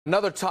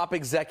Another top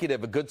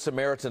executive at Good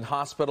Samaritan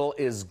Hospital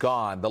is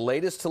gone. The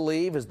latest to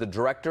leave is the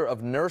director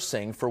of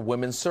nursing for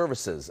women's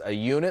services, a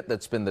unit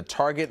that's been the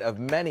target of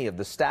many of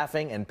the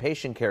staffing and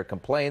patient care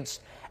complaints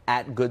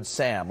at Good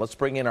Sam. Let's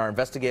bring in our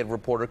investigative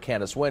reporter,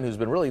 Candice Nguyen, who's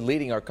been really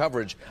leading our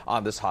coverage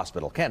on this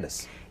hospital.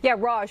 Candice. Yeah,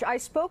 Raj, I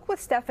spoke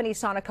with Stephanie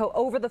Sonico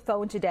over the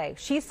phone today.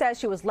 She says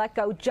she was let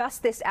go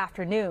just this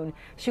afternoon.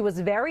 She was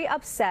very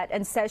upset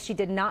and says she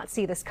did not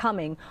see this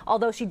coming,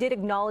 although she did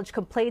acknowledge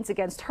complaints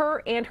against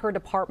her and her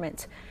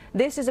department.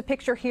 This is a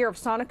picture here of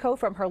Sonico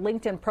from her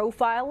LinkedIn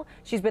profile.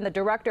 She's been the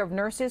director of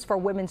nurses for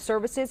women's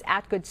services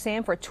at Good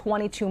Sam for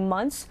 22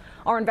 months.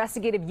 Our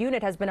investigative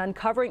unit has been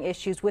uncovering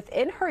issues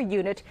within her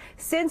unit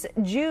since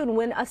June,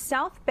 when a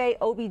South Bay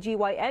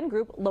OBGYN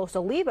group, Los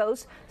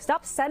Olivos,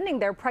 stopped sending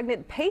their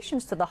pregnant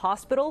patients to the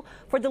hospital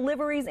for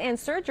deliveries and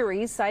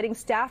surgeries, citing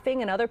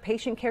staffing and other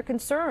patient care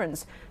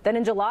concerns. Then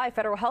in July,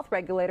 federal health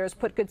regulators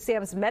put Good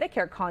Sam's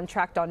Medicare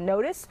contract on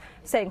notice,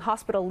 saying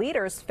hospital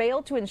leaders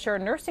failed to ensure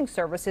nursing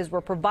services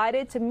were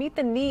provided to meet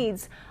the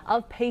needs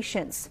of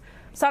patients.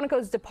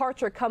 Sonico's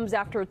departure comes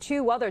after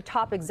two other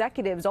top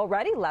executives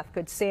already left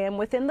Good Sam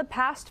within the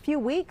past few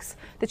weeks.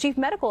 The chief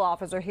medical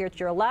officer here to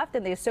your left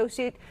and the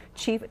associate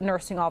chief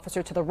nursing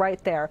officer to the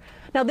right there.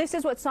 Now, this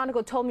is what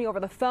Sonico told me over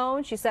the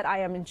phone. She said, "I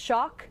am in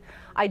shock.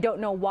 I don't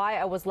know why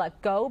I was let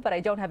go, but I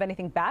don't have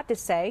anything bad to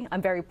say.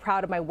 I'm very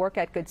proud of my work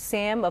at Good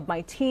Sam, of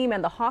my team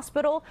and the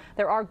hospital.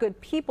 There are good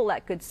people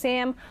at Good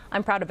Sam.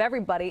 I'm proud of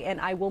everybody,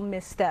 and I will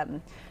miss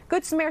them."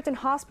 Good Samaritan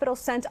Hospital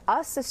sent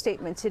us a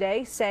statement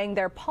today saying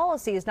their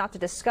policy is not to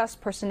discuss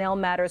personnel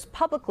matters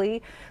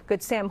publicly.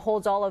 Good Sam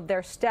holds all of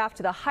their staff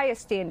to the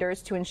highest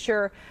standards to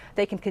ensure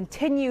they can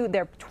continue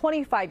their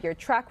 25-year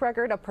track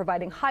record of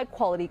providing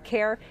high-quality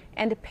care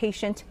and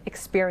patient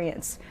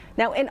experience.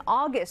 Now, in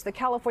August, the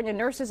California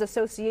Nurses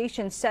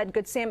Association said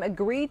Good Sam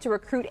agreed to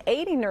recruit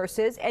 80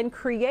 nurses and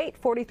create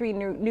 43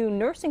 new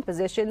nursing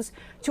positions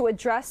to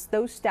address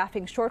those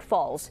staffing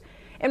shortfalls.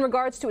 In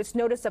regards to its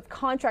notice of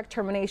contract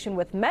termination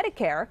with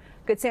Medicare,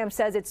 Good Sam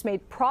says it's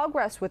made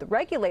progress with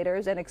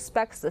regulators and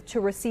expects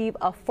to receive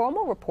a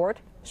formal report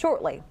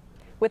shortly.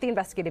 With the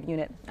investigative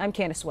unit, I'm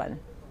Candice Nguyen.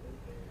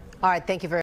 All right, thank you very much.